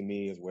minister, using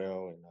me as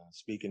well, and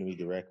speaking to me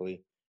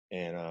directly.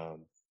 And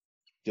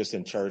just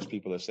in church,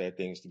 people have said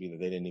things to me that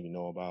they didn't even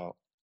know about.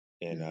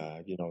 And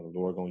you know, the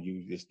Lord gonna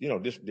use this, you know,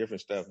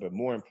 different stuff. But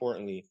more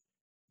importantly,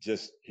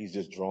 He's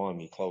just drawing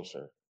me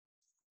closer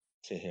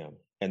to Him,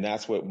 and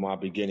that's what my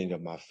beginning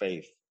of my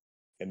faith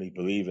and me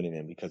believing in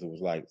Him, because it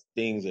was like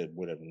things that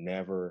would have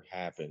never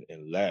happened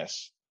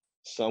unless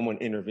someone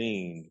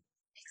intervened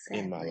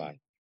in my life.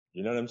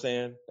 You know what I'm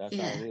saying? That's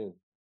how it is.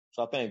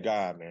 So I thank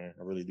God, man.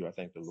 I really do. I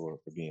thank the Lord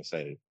for being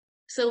saved.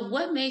 So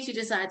what made you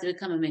decide to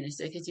become a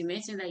minister? Because you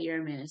mentioned that you're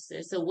a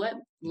minister. So what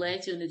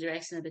led you in the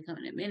direction of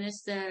becoming a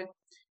minister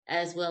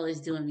as well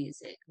as doing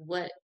music?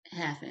 What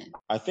happened?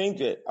 I think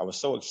that I was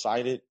so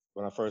excited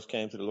when I first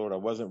came to the Lord. I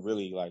wasn't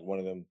really like one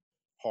of them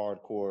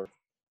hardcore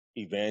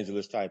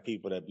evangelist type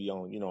people that be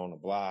on, you know, on the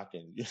block.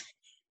 And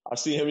I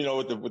see him, you know,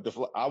 with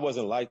the, I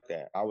wasn't like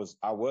that. I was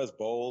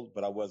bold,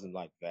 but I wasn't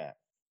like that.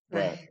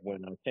 But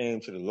when I came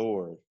to the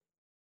Lord,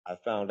 I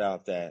found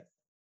out that,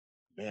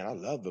 man, I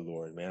love the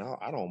Lord, man.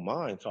 I don't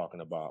mind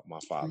talking about my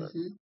Father.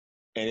 And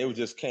it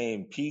just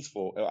came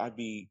peaceful. I'd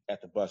be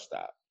at the bus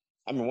stop.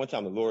 I mean, one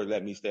time the Lord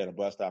let me stay at a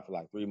bus stop for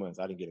like 3 months.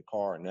 I didn't get a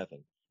car or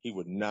nothing. He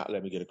would not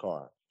let me get a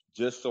car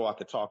just so I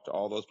could talk to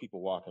all those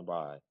people walking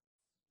by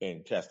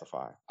and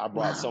testify. I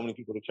brought so many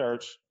people to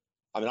church.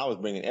 I mean, I was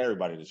bringing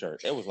everybody to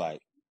church. It was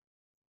like,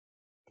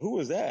 who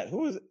is that?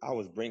 I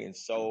was bringing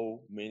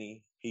so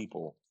many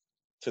people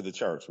to the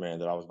church, man,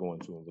 that I was going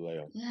to in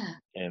Vallejo. Yeah.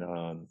 And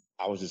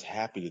I was just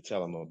happy to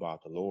tell them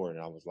about the Lord.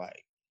 And I was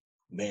like,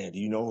 man, do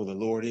you know who the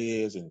Lord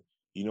is? And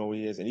you know who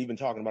He is? And even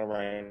talking about it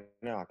right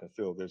now, I can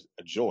feel there's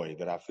a joy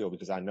that I feel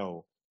because I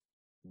know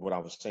what I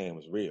was saying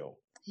was real.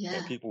 Yeah.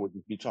 And people would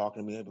be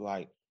talking to me, they'd be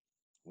like,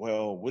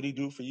 well, what'd He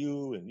do for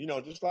you? And, you know,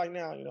 just like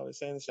now, you know, they're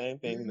saying the same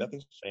thing.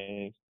 Nothing's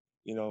changed,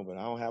 you know, but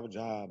I don't have a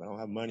job. I don't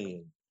have money.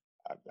 And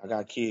I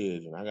got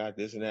kids and I got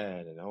this and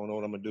that. And I don't know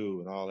what I'm going to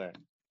do and all that.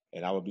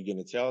 And I would begin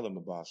to tell them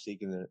about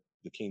seeking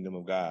the kingdom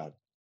of God.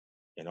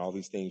 And all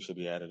these things should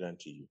be added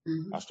unto you.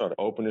 I started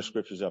opening the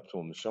scriptures up to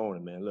them and showing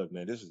them, man, look,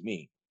 man, this is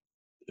me.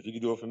 If you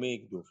can do it for me, you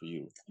can do it for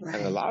you.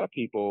 And a lot of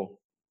people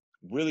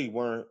really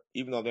weren't,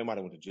 even though they might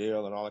have went to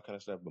jail and all that kind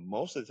of stuff, but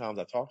most of the times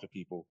I talked to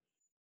people,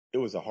 it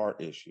was a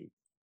heart issue.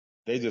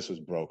 They just was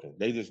broken.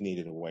 They just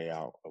needed a way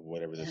out of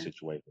whatever the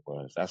situation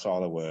was. That's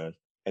all it was.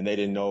 And they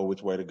didn't know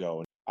which way to go.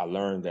 And I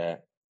learned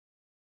that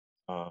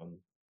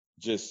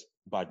just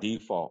by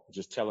default,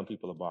 just telling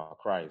people about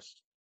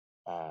Christ,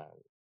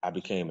 I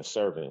became a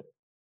servant.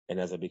 And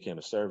as I became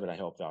a servant, I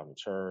helped out in the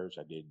church.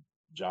 I did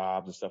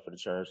jobs and stuff for the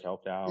church,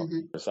 helped out.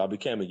 So I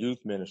became a youth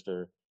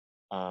minister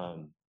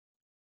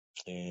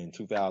in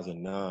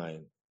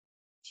 2005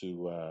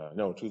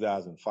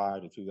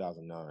 to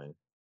 2009.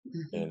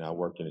 And I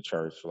worked in the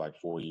church for like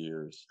 4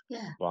 years,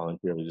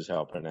 voluntarily just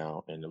helping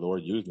out. And the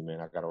Lord used me,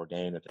 man. I got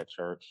ordained at that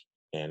church.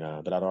 And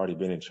but I'd already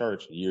been in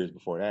church years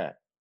before that.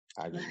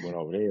 I just went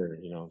over there,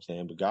 you know what I'm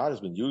saying? But God has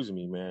been using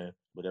me, man,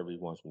 whatever He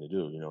wants me to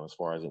do, you know, as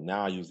far as it.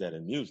 Now I use that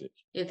in music.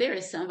 If there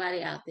is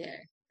somebody out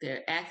there,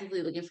 they're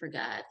actively looking for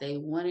God, they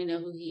want to know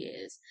who He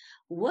is,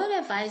 what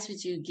advice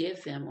would you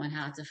give them on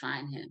how to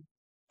find Him?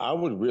 I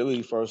would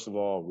really, first of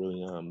all,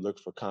 really look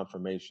for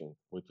confirmation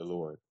with the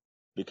Lord.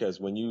 Because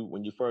when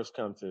you first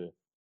come to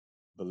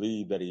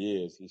believe that He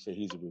is, He said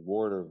He's a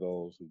rewarder of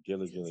those who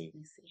diligently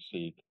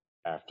seek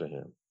after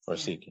Him or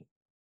seeking.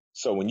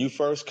 So when you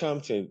first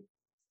come to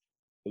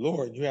the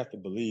Lord, you have to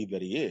believe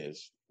that He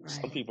is.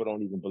 Some people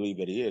don't even believe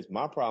that He is.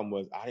 My problem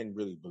was I didn't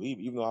really believe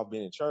it. Even though I've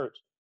been in church,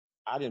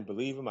 I didn't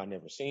believe Him. I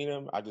never seen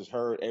Him. I just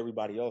heard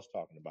everybody else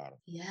talking about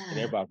Him. And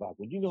everybody's like,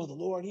 well, you know the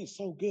Lord, He's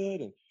so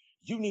good. And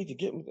you need to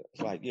get Him.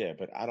 It's like, yeah,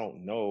 but I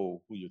don't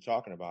know who you're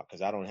talking about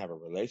because I don't have a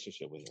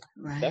relationship with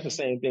Him. That's the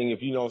same thing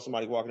if you know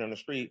somebody walking down the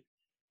street,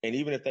 and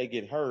even if they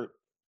get hurt,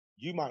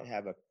 you might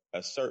have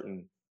a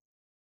certain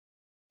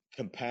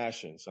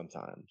compassion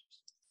sometimes.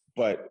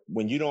 But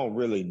when you don't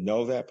really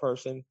know that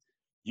person,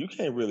 you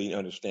can't really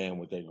understand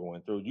what they're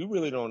going through. You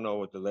really don't know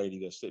what the lady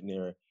that's sitting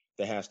there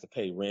that has to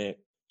pay rent.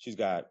 She's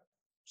got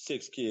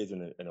 6 kids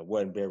in a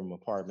one-bedroom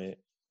apartment,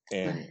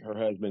 and her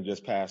husband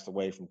just passed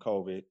away from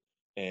COVID,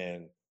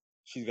 and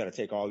she's got to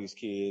take all these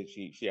kids.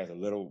 She has a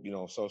little,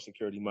 Social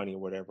Security money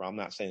or whatever. I'm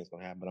not saying it's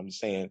going to happen, but I'm just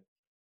saying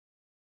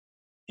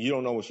you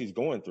don't know what she's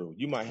going through.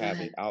 You might have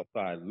an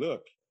outside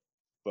look,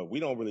 but we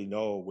don't really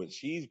know what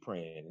she's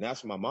praying. And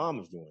that's what my mom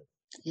was doing.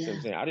 Yeah. So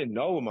I'm saying I didn't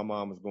know what my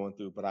mom was going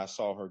through, but I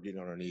saw her getting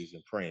on her knees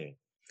and praying.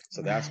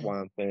 So that's why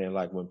I'm saying,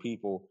 like, when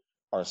people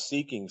are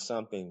seeking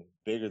something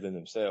bigger than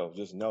themselves,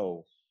 just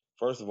know,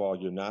 first of all,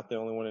 you're not the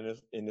only one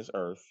in this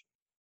earth.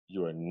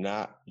 You were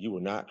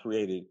not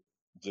created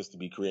just to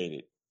be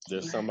created.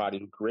 There's somebody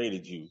who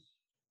created you,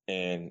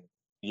 and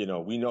we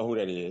know who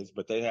that is,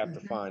 but they have to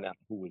find out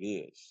who it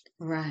is.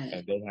 Right.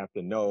 And they have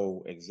to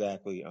know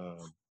exactly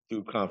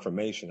through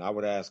confirmation. I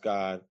would ask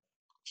God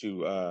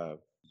to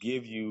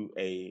give you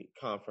a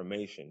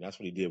confirmation. That's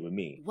what he did with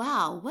me.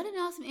 Wow, what an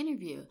awesome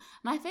interview.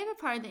 My favorite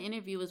part of the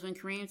interview was when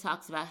Kareem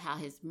talks about how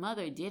his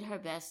mother did her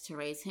best to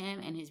raise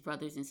him and his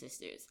brothers and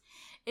sisters.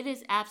 It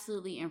is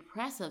absolutely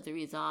impressive the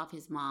resolve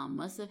his mom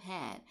must have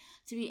had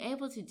to be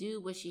able to do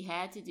what she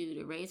had to do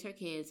to raise her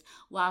kids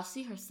while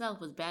she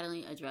herself was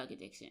battling a drug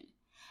addiction.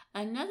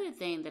 Another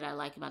thing that I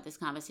like about this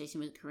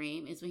conversation with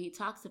Kareem is when he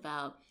talks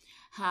about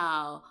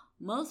how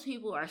most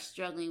people are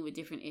struggling with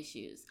different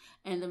issues,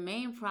 and the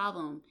main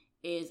problem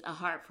is a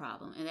heart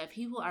problem, and that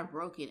people are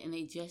broken and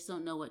they just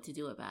don't know what to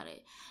do about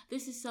it.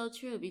 This is so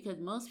true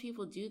because most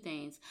people do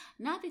things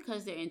not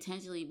because they're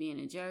intentionally being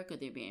a jerk or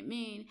they're being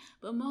mean,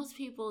 but most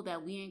people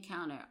that we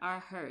encounter are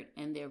hurt,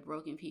 and they're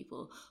broken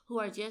people who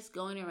are just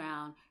going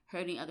around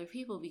hurting other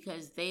people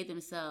because they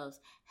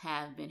themselves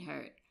have been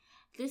hurt.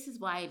 This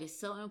is why it is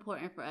so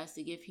important for us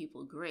to give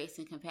people grace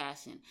and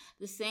compassion,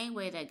 the same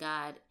way that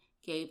God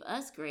gave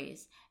us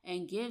grace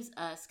and gives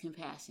us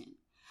compassion.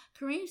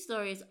 Kareem's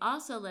stories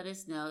also let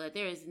us know that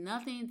there is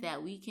nothing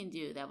that we can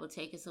do that will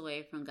take us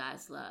away from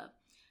God's love.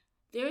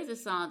 There is a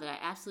song that I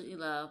absolutely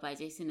love by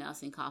Jason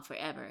Nelson called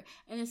Forever,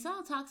 and the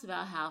song talks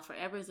about how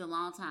forever is a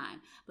long time,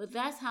 but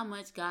that's how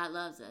much God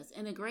loves us.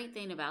 And the great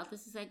thing about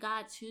this is that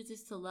God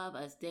chooses to love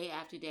us day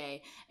after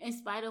day. In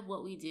spite of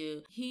what we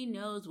do, he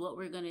knows what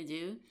we're going to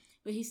do,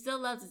 but he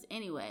still loves us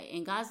anyway,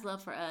 and God's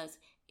love for us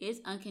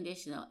is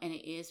unconditional, and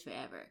it is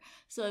forever.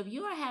 So if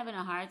you are having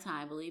a hard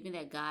time believing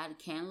that God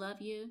can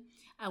love you,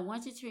 I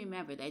want you to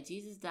remember that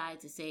Jesus died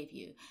to save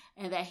you,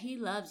 and that he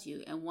loves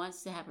you and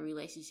wants to have a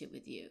relationship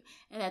with you,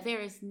 and that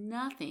there is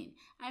nothing,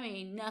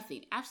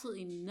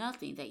 absolutely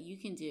nothing that you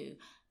can do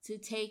to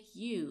take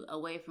you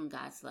away from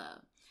God's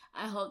love.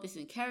 I hope this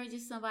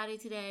encourages somebody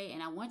today,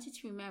 and I want you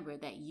to remember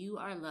that you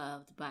are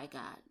loved by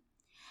God.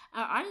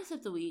 Our artist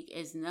of the week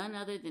is none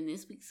other than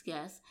this week's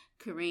guest,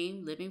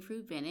 Kareem Living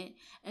Fruit Bennett,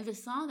 and the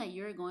song that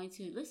you're going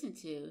to listen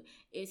to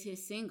is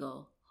his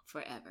single,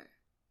 Forever.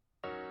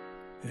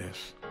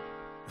 Yes,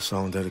 a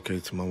song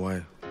dedicated to my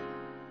wife.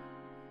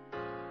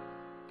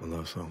 My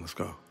love song, let's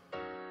go.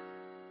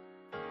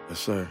 Yes,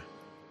 sir.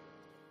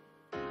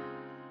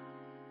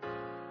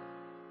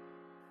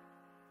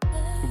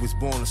 We was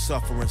born to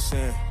suffer and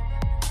sin,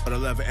 but I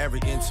love every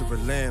inch of her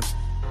limbs.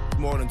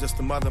 More than just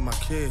the mother of my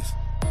kids.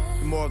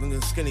 More than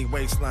the skinny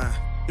waistline.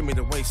 Give me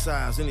the waist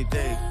size any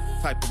day.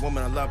 Type of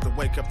woman I love to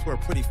wake up to her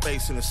pretty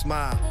face and a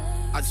smile.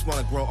 I just want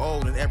to grow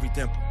old in every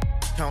dimple.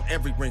 Count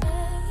every wrinkle.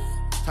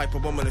 Type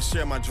of woman to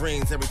share my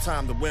dreams every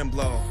time the wind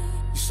blows.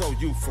 She's so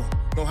youthful.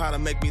 Know how to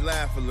make me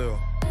laugh a little.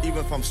 Even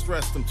if I'm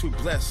stressed, I'm too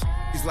blessed.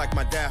 He's like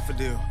my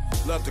daffodil.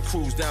 Love to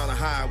cruise down the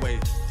highway.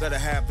 Let her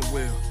have the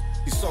wheel.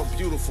 He's so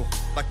beautiful.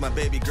 Like my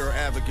baby girl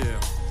Abigail.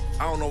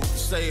 I don't know what to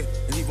say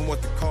and even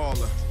what to call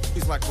her.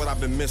 He's like what I've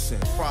been missing,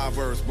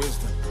 Proverbs,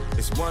 wisdom.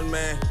 It's one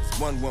man, it's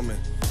one woman,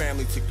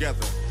 family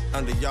together,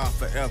 under y'all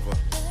forever.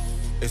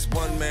 It's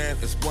one man,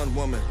 it's one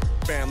woman,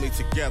 family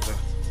together,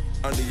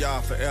 under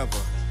y'all forever.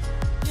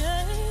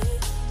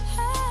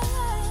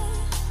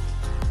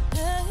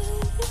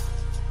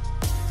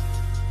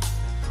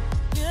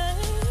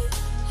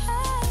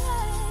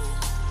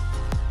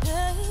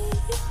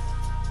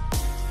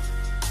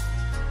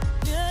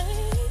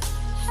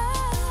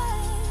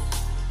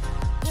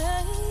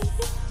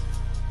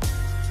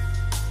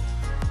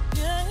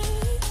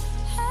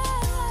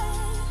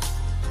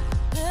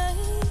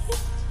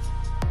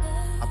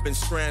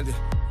 Stranded,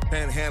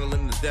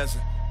 panhandling the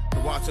desert,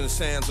 watching the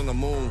sands on the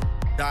moon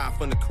die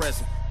from the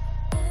crescent.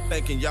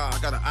 Thanking y'all, I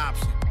got an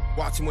option.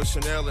 Watching with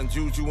Chanel and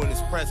Juju in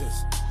his presence.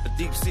 The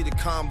deep-seated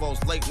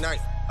combos late night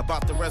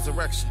about the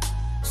resurrection.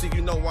 See,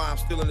 you know why I'm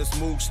still in this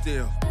mood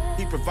still.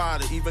 He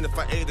provided even if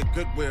I ate a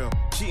Goodwill.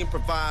 She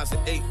improvised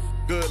and ate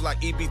good like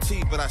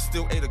EBT, but I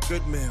still ate a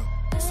good meal.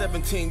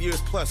 17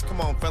 years plus, come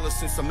on fellas,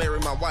 since I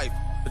married my wife.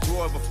 The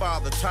joy of a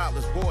father,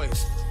 toddlers,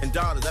 boys, and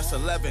daughters, that's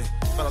 11.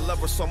 But I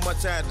love her so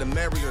much I had to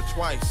marry her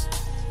twice.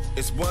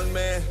 It's one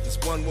man, it's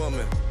one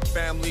woman,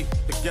 family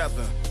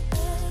together,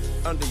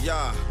 under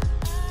Yah,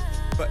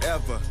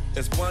 forever.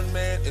 It's one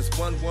man, it's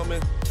one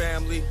woman,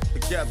 family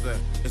together.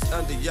 It's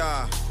under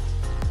Yah,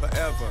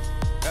 forever,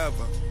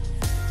 ever.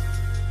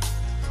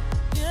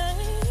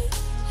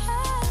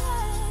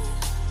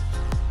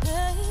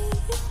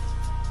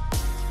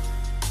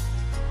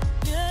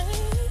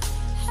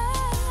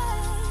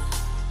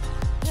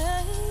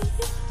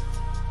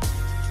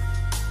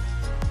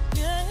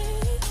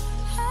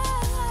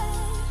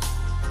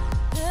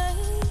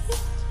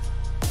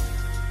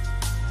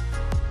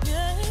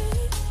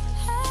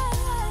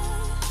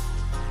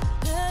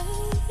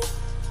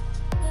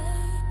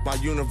 My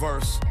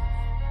universe,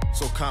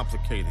 so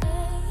complicated.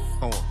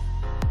 Hold on.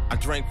 I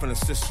drank from the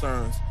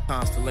cisterns,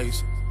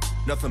 constellations.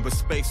 Nothing but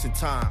space and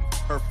time,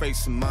 her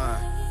face and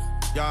mine.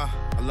 Yah,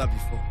 I love you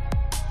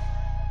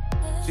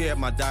for. She had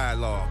my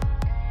dialogue.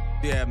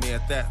 She had me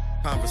at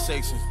that.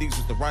 Conversations, these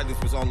was the writings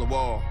was on the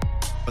wall.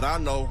 But I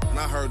know, and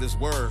I heard this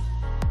word.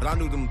 But I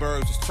knew them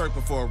birds was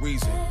chirping for a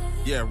reason.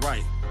 Yeah,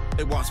 right.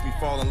 They watched me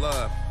fall in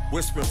love,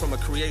 whispering from a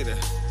creator.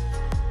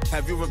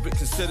 Have you ever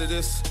considered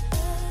this?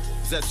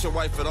 Is that your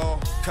wife at all?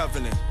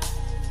 Covenant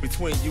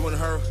between you and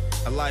her,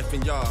 a life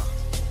in Yah.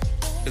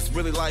 It's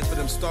really life for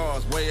them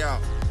stars way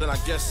out. Then I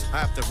guess I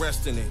have to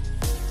rest in it.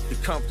 Be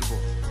comfortable.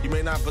 You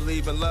may not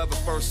believe in love at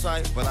first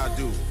sight, but I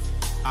do.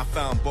 I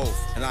found both,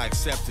 and I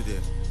accepted it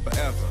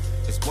forever.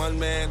 It's one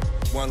man,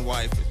 one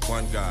wife, it's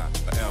one God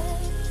forever.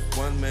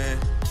 One man,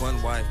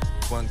 one wife,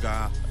 one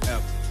God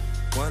forever.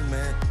 One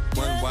man,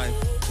 one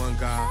wife, one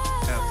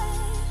God forever.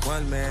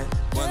 One man,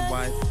 one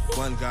wife,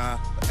 one God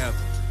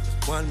forever.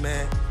 One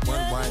man,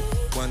 one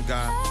wife, one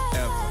God,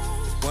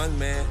 ever. It's one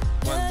man,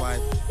 one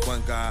wife,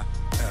 one God,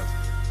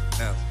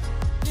 ever.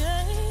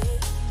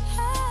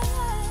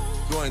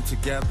 Joined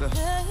together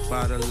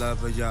by the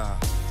love of Yah.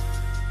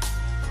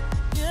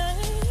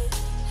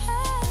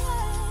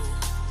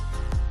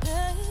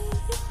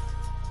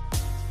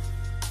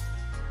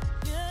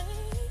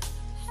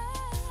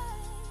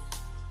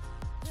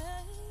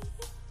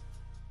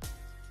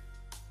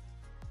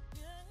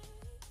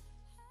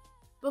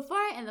 Before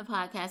I end the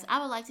podcast, I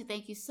would like to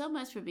thank you so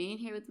much for being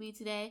here with me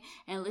today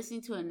and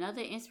listening to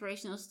another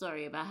inspirational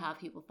story about how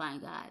people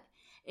find God.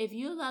 If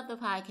you love the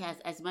podcast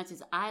as much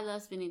as I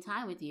love spending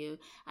time with you,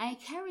 I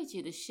encourage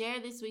you to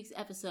share this week's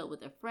episode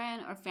with a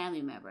friend or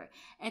family member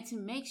and to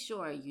make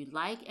sure you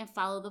like and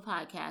follow the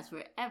podcast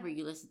wherever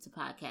you listen to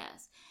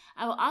podcasts.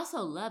 I would also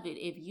love it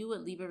if you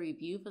would leave a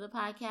review for the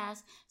podcast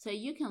so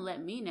you can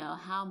let me know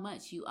how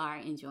much you are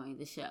enjoying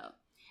the show.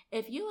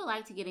 If you would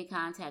like to get in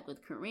contact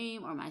with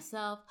Kareem or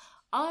myself,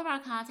 all of our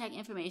contact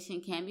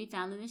information can be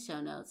found in the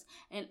show notes,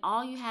 and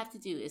all you have to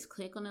do is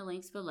click on the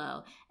links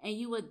below, and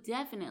you will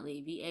definitely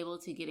be able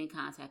to get in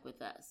contact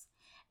with us.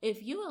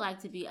 If you would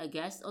like to be a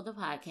guest on the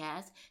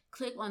podcast,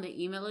 click on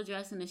the email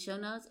address in the show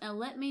notes and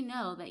let me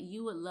know that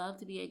you would love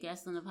to be a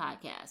guest on the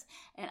podcast.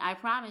 And I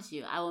promise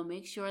you, I will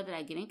make sure that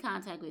I get in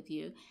contact with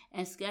you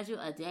and schedule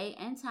a day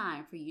and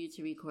time for you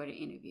to record an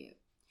interview.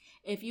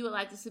 If you would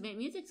like to submit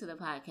music to the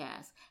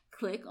podcast,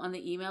 click on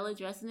the email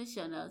address in the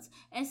show notes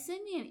and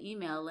send me an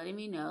email letting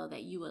me know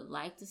that you would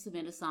like to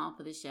submit a song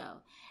for the show.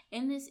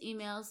 In this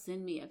email,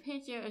 send me a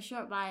picture, a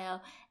short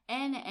bio,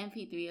 and an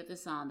MP3 of the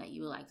song that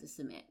you would like to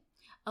submit.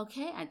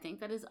 Okay, I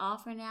think that is all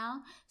for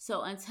now.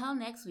 So until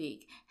next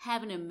week,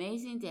 have an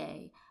amazing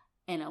day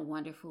and a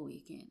wonderful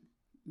weekend.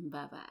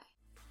 Bye-bye.